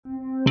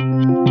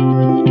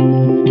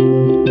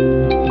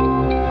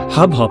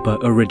Hubhopper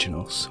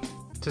Originals.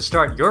 To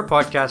start your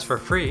podcast for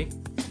free,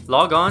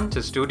 log on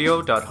to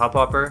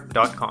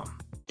studio.hubhopper.com.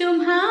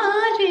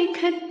 तुम्हारे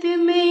खत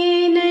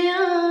में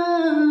नया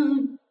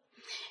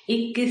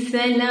एक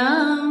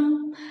सलाम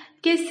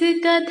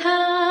किसका था,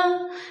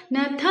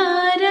 न था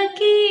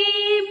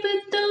रकीब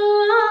तो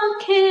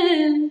आखिर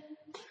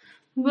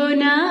वो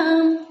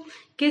नाम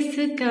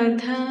किसका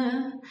था।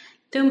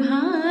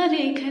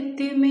 तुम्हारे खत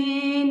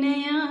में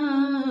नया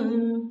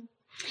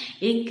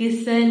एक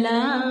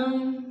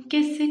सलाम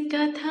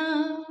किसका था।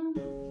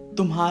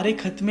 तुम्हारे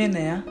खत में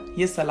नया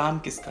ये सलाम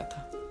किसका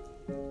था,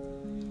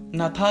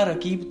 न था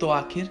रकीब तो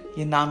आखिर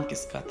ये नाम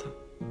किसका था।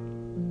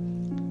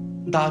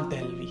 दाग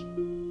दहलवी।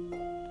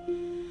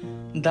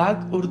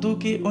 दाग उर्दू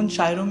के उन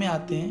शायरों में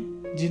आते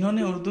हैं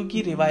जिन्होंने उर्दू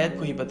की रिवायत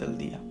को ही बदल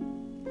दिया।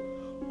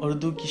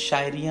 उर्दू की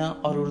शायरियां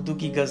और उर्दू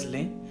की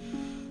गजलें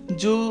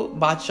जो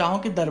बादशाहों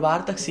के दरबार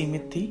तक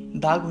सीमित थी,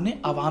 दाग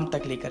उन्हें आवाम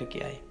तक लेकर के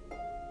आए।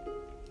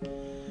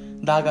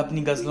 दाग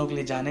अपनी गजलों के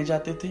लिए जाने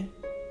जाते थे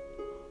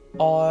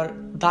और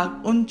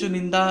दाग उन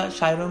चुनिंदा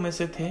शायरों में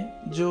से थे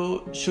जो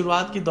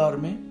शुरुआत के दौर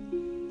में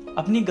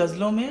अपनी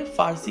गजलों में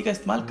फारसी का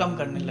इस्तेमाल कम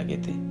करने लगे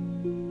थे।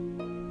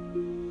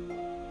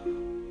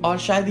 और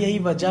शायद यही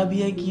वजह भी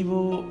है कि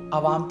वो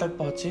आवाम तक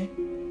पहुंचे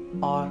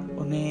और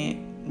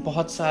उन्हें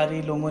बहुत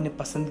सारे लोगों ने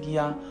पसंद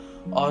किया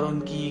और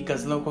उनकी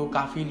गजलों को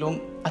काफी लोग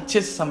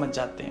अच्छे से समझ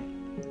जाते हैं।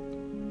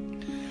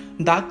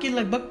 दाग के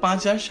लगभग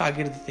 5000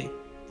 शागिर्द थे,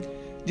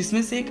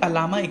 जिसमें से एक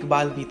अल्लामा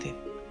इकबाल भी थे।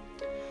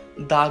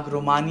 दाग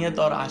रोमानियत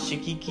और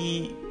आशिकी की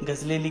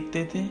गजलें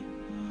लिखते थे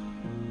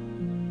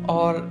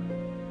और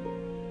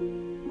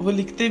वो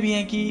लिखते भी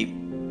हैं कि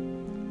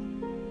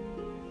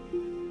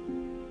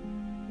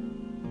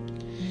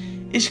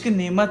इश्क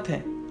नेमत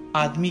है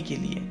आदमी के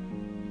लिए,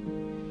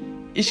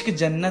 इश्क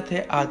जन्नत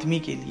है आदमी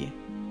के लिए,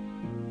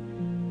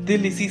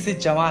 दिल इसी से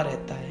जवां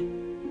रहता है,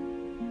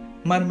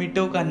 मर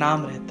मिटो का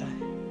नाम रहता है।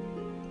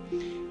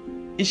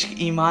 इश्क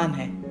ईमान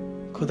है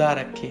खुदा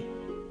रखे,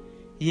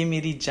 ये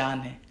मेरी जान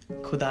है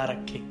खुदा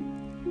रखे।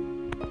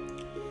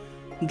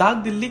 दाग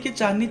दिल्ली के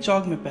चांदनी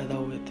चौक में पैदा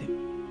हुए थे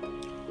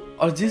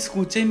और जिस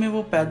कूचे में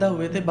वो पैदा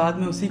हुए थे, बाद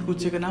में उसी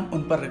कूचे का नाम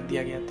उन पर रख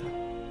दिया गया था।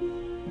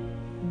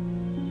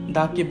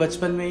 दाग के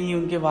बचपन में ही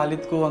उनके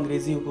वालिद को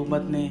अंग्रेजी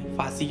हुकूमत ने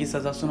फांसी की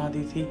सजा सुना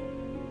दी थी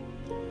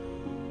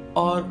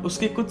और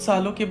उसके कुछ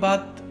सालों के बाद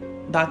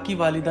दाग की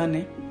वालिदा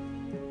ने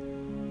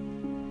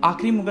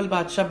आखिरी मुगल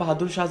बादशाह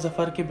बहादुर शाह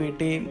जफर के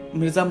बेटे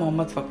मिर्जा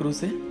मोहम्मद फकरू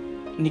से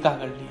निकाह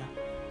कर लिया।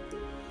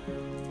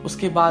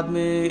 उसके बाद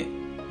में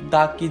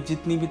दाग की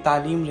जितनी भी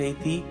तालीम रही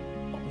थी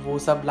वो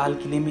सब लाल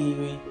किले में ही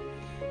हुई।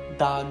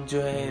 दाग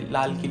जो है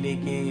लाल किले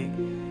के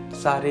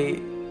सारे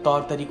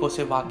तौर तरीकों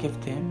से वाकिफ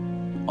थे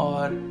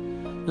और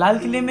लाल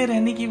किले में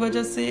रहने की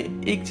वजह से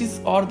एक चीज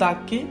और दाग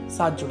के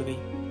साथ जुड़ गई,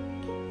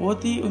 वो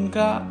थी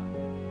उनका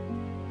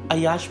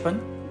अय्याशपन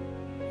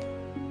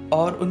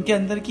और उनके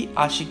अंदर की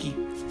आशिकी,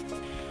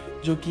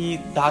 जो कि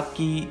दाग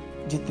की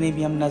जितनी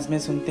भी हम नज़में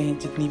सुनते हैं,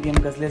 जितनी भी हम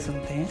गज़लें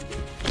सुनते हैं,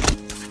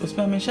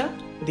 उसमें हमेशा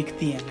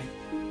दिखती है हमें।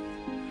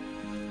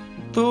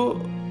 तो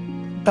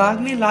दाग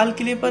ने लाल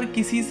किले पर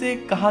किसी से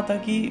कहा था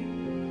कि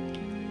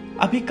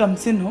अभी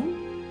कमसिन हो,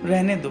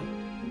 रहने दो,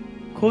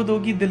 खो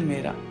दोगी दिल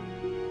मेरा,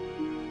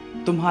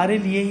 तुम्हारे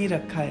लिए ही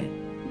रखा है,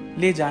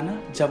 ले जाना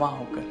जवां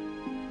होकर।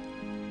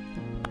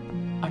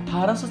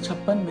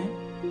 1856 में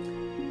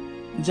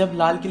जब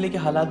लाल किले के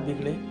हालात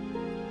बिगड़े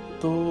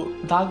तो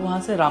दाग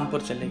वहां से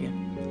रामपुर चले गए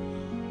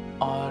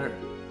और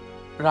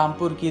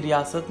रामपुर की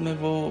रियासत में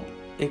वो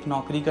एक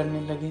नौकरी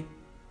करने लगे।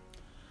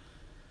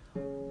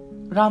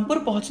 रामपुर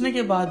पहुंचने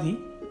के बाद ही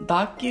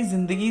दाग की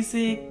जिंदगी से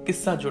एक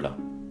किस्सा जुड़ा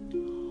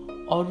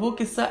और वो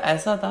किस्सा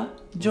ऐसा था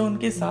जो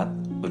उनके साथ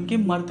उनके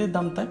मरते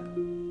दम तक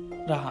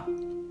रहा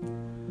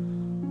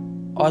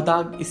और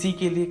दाग इसी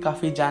के लिए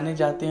काफी जाने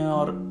जाते हैं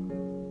और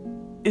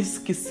इस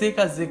किस्से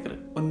का जिक्र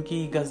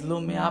उनकी गजलों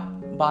में आप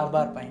बार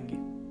बार पाएंगे।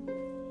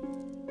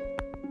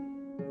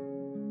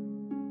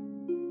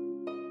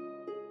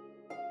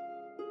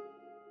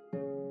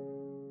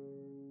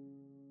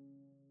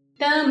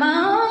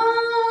 तमाशाए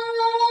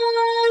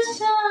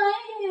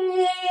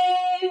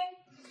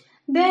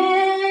देरो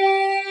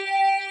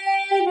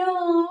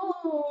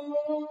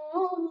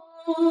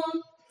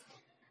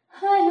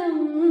हरम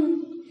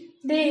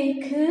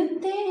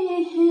देखते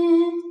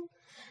हैं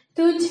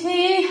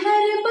तुझे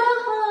हर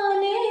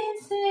बहाने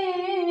से,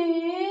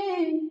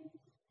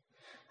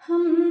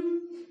 हम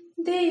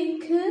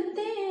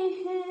देखते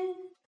हैं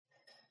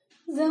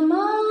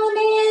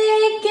जमाने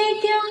के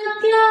क्या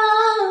क्या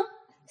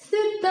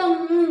सितम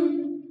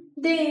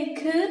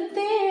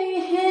देखते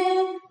हैं,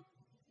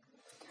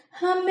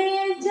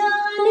 हमें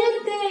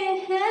जानते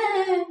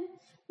हैं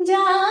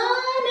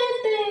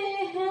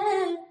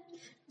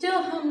जो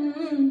हम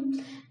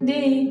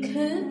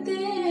देखते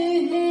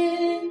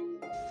हैं।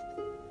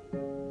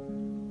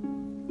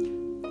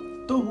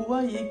 तो हुआ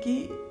ये कि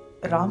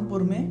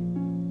रामपुर में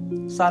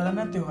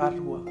सालाना त्योहार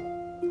हुआ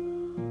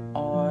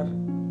और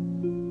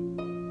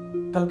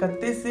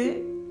कलकत्ते से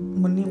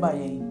मुन्नी बाई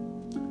आई।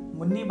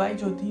 मुन्नी बाई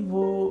जो थी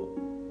वो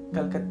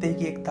कलकत्ते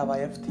की एक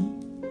तवायफ थी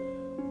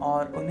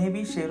और उन्हें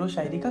भी शेर व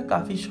शायरी का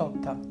काफ़ी शौक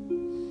था।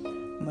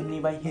 मुन्नी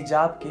बाई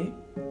हिजाब के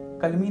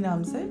कलमी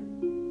नाम से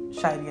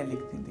शायरियाँ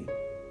लिखती थी।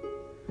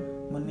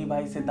 मुन्नी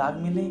बाई से दाग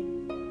मिले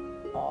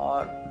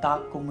और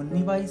दाग को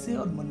मुन्नी बाई से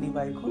और मुन्नी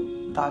बाई को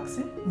दाग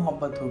से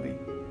मोहब्बत हो गई।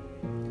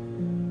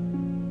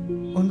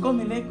 उनको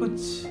मिले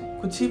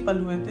कुछ ही पल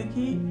हुए थे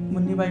कि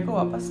मुन्नी बाई को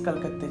वापस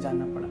कलकत्ते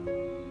जाना पड़ा।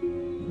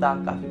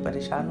 दाग काफी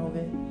परेशान हो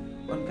गए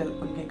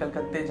उनके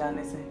कलकत्ते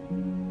जाने से।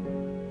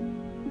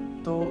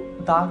 तो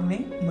दाग ने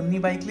मुन्नी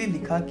बाई के लिए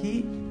लिखा कि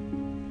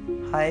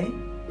हाय,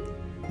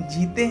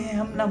 जीते हैं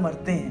हम ना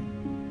मरते हैं,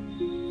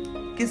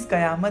 किस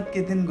कयामत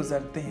के दिन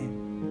गुजरते हैं।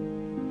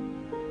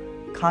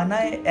 खाना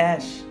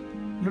ऐश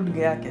लुट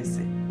गया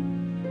कैसे,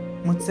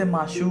 मुझसे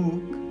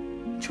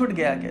माशूक छूट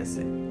गया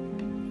कैसे।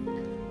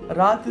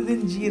 रात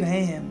दिन जी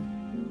रहे हैं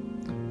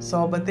हम,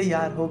 सोबते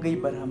यार हो गई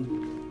बरहम।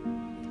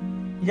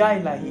 या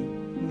इलाही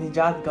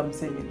निजात गम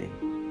से मिले,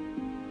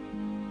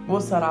 वो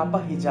सरापा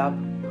हिजाब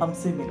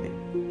हमसे मिले।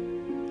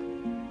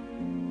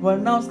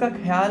 वरना उसका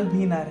ख्याल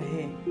भी ना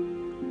रहे,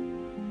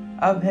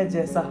 अब है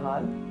जैसा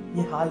हाल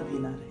ये हाल भी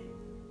ना रहे।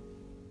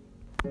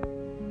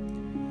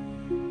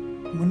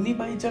 मुन्नी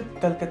बाई जब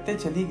कलकत्ते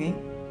चली गई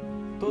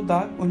तो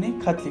दाग उन्हें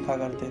खत लिखा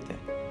करते थे।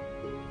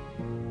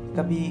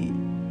 कभी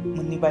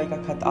मुन्नी बाई का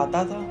खत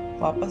आता था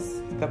वापस,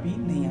 कभी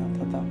नहीं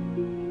आता था।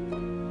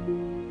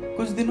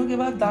 कुछ दिनों के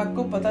बाद दाग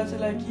को पता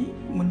चला कि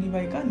मुन्नी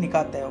बाई का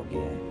निकाह तय हो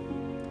गया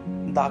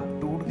है। दाग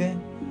टूट गए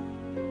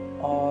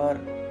और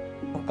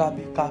वो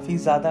काफी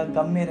ज्यादा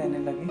गम में रहने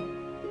लगे।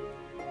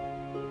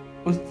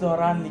 उस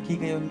दौरान लिखी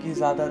गई उनकी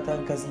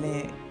ज्यादातर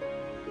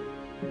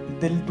गजलें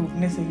दिल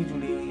टूटने से ही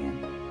जुड़ी हुई हैं।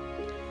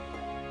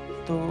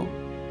 तो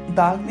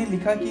दाग ने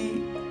लिखा कि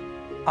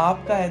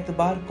आपका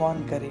एतबार कौन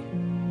करे,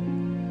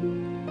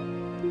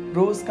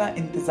 रोज का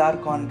इंतजार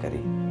कौन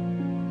करे।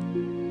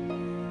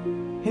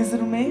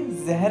 हिज्र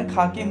में जहर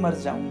खा के मर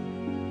जाऊं,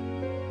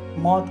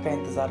 मौत का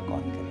इंतजार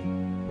कौन करे।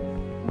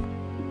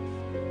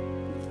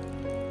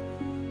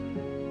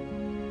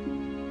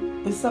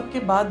 इस सब के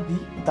बाद भी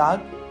दाग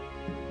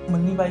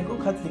मुन्नी बाई को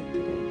खत लिखते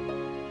रहे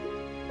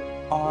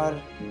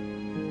और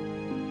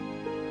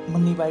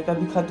मुन्नी बाई का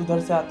भी खत उधर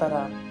से आता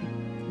रहा।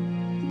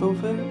 तो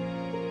फिर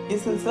ये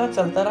सिलसिला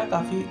चलता रहा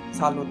काफी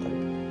सालों तक।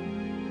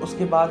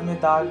 उसके बाद में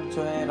दाग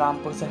जो है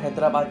रामपुर से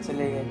हैदराबाद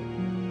चले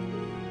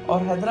गए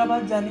और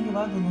हैदराबाद जाने के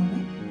बाद उन्होंने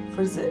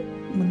फिर से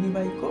मुन्नी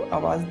बाई को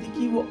आवाज दी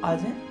कि वो आ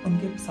जाए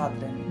उनके साथ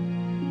रहने।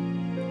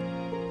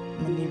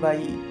 मुन्नी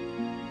बाई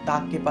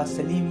दाग के पास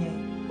चली हुई है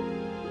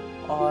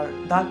और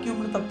दाग की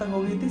उम्र तब तक हो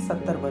गई थी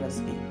 70 बरस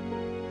की।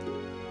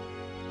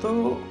 तो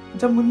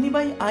जब मुन्नी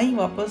बाई आई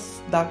वापस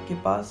दाग के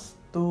पास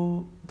तो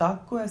दाग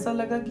को ऐसा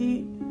लगा कि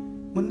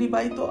मुन्नी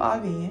बाई तो आ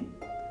गई हैं,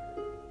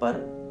 पर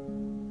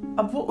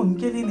अब वो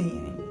उनके लिए नहीं आई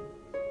हैं।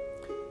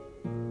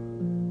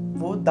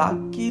 वो दाग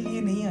के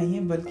लिए नहीं आई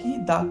हैं बल्कि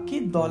दाग की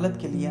दौलत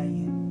के लिए आई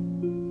हैं।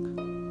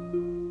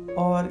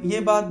 और ये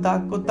बात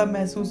दाग को तब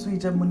महसूस हुई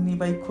जब मुन्नी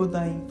बाई खुद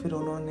आई। फिर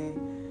उन्होंने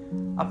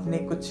अपने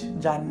कुछ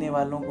जानने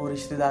वालों को,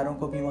 रिश्तेदारों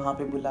को भी वहां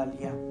पे बुला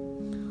लिया।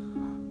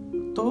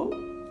 तो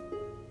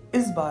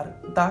इस बार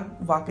दाग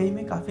वाकई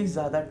में काफी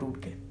ज्यादा टूट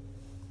गए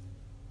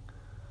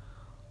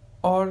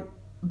और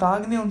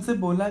दाग ने उनसे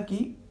बोला कि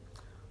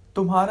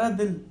तुम्हारा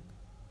दिल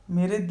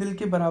मेरे दिल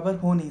के बराबर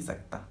हो नहीं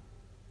सकता,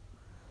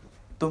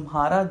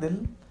 तुम्हारा दिल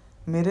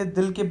मेरे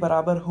दिल के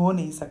बराबर हो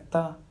नहीं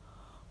सकता,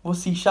 वो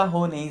शीशा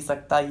हो नहीं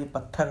सकता, ये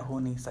पत्थर हो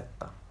नहीं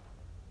सकता।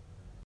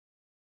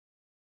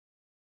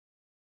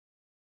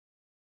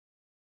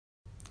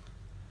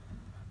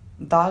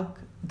 दाग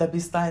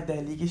दबिस्तान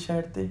दिल्ली के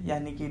शायर थे,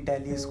 यानी कि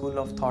दिल्ली स्कूल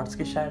ऑफ थॉट्स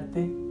के शायर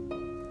थे।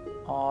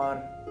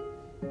 और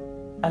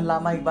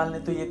अल्लामा इकबाल ने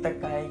तो ये तक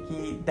कहा है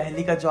कि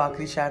दिल्ली का जो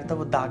आखिरी शायर था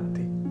वो दाग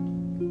थे।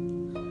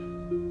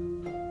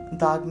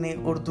 दाग ने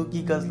उर्दू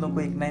की गजलों को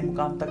एक नए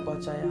मुकाम तक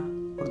पहुंचाया।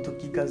 उर्दू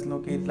की गजलों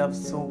के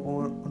लफ्ज़ों को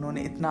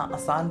उन्होंने इतना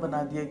आसान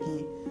बना दिया कि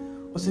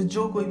उसे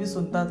जो कोई भी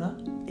सुनता था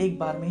एक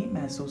बार में ही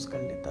महसूस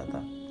कर लेता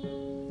था।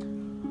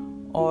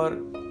 और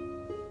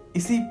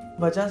इसी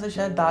वजह से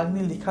शायद दाग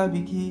ने लिखा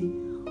भी कि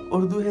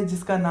उर्दू है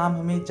जिसका नाम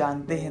हमें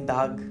जानते हैं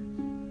दाग,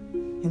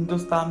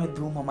 हिंदुस्तान में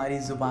धूम हमारी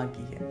जुबान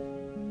की है।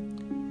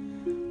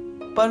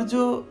 पर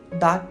जो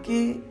दाग के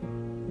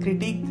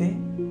क्रिटिक थे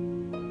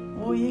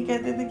वो ये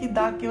कहते थे कि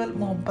दाग केवल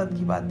मोहब्बत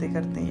की बातें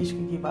करते हैं, इश्क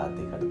की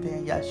बातें करते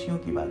हैं, याशियों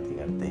की बातें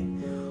करते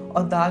हैं,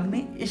 और दाग ने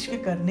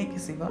इश्क करने के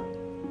सिवा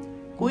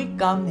कोई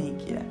काम नहीं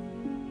किया है।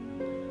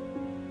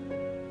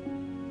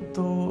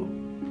 तो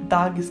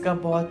दाग इसका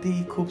बहुत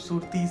ही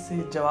खूबसूरती से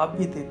जवाब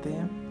भी देते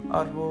हैं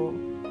और वो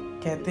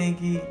कहते हैं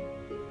कि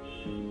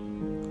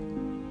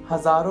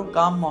हजारों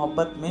काम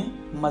मोहब्बत में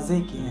मजे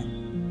के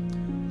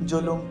हैं, जो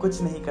लोग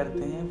कुछ नहीं करते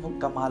हैं वो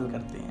कमाल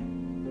करते हैं।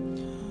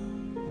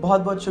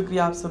 बहुत बहुत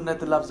शुक्रिया, आप सुन रहे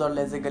थे लफ्ज और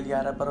लहजे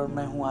गलियारा पर, और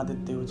मैं हूं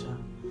आदित्य ओझा।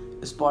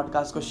 इस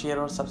पॉडकास्ट को शेयर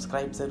और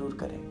सब्सक्राइब जरूर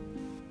करें।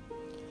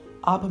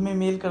 आप हमें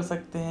मेल कर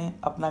सकते हैं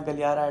अपना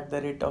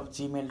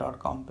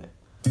galiara@gmail.com पे।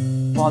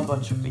 बहुत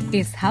बहुत शुक्रिया।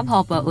 इस हब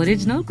हॉपर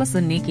ओरिजिनल को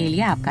सुनने के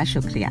लिए आपका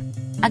शुक्रिया।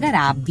 अगर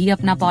आप भी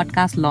अपना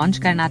पॉडकास्ट लॉन्च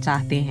करना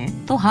चाहते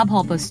हैं तो हब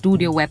हॉपर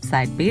स्टूडियो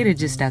वेबसाइट पे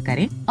रजिस्टर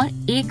करें और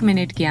 1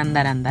 मिनट के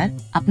अंदर अंदर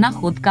अपना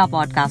खुद का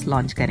पॉडकास्ट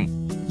लॉन्च करें।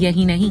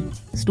 यही नहीं,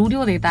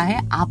 स्टूडियो देता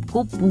है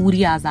आपको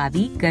पूरी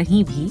आजादी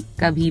कहीं भी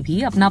कभी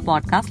भी अपना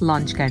पॉडकास्ट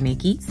लॉन्च करने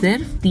की,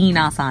 सिर्फ 3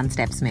 आसान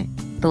स्टेप्स में।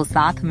 तो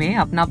साथ में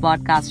अपना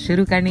पॉडकास्ट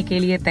शुरू करने के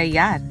लिए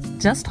तैयार?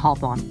 Just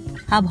hop on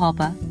hub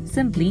hopper,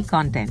 simply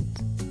content.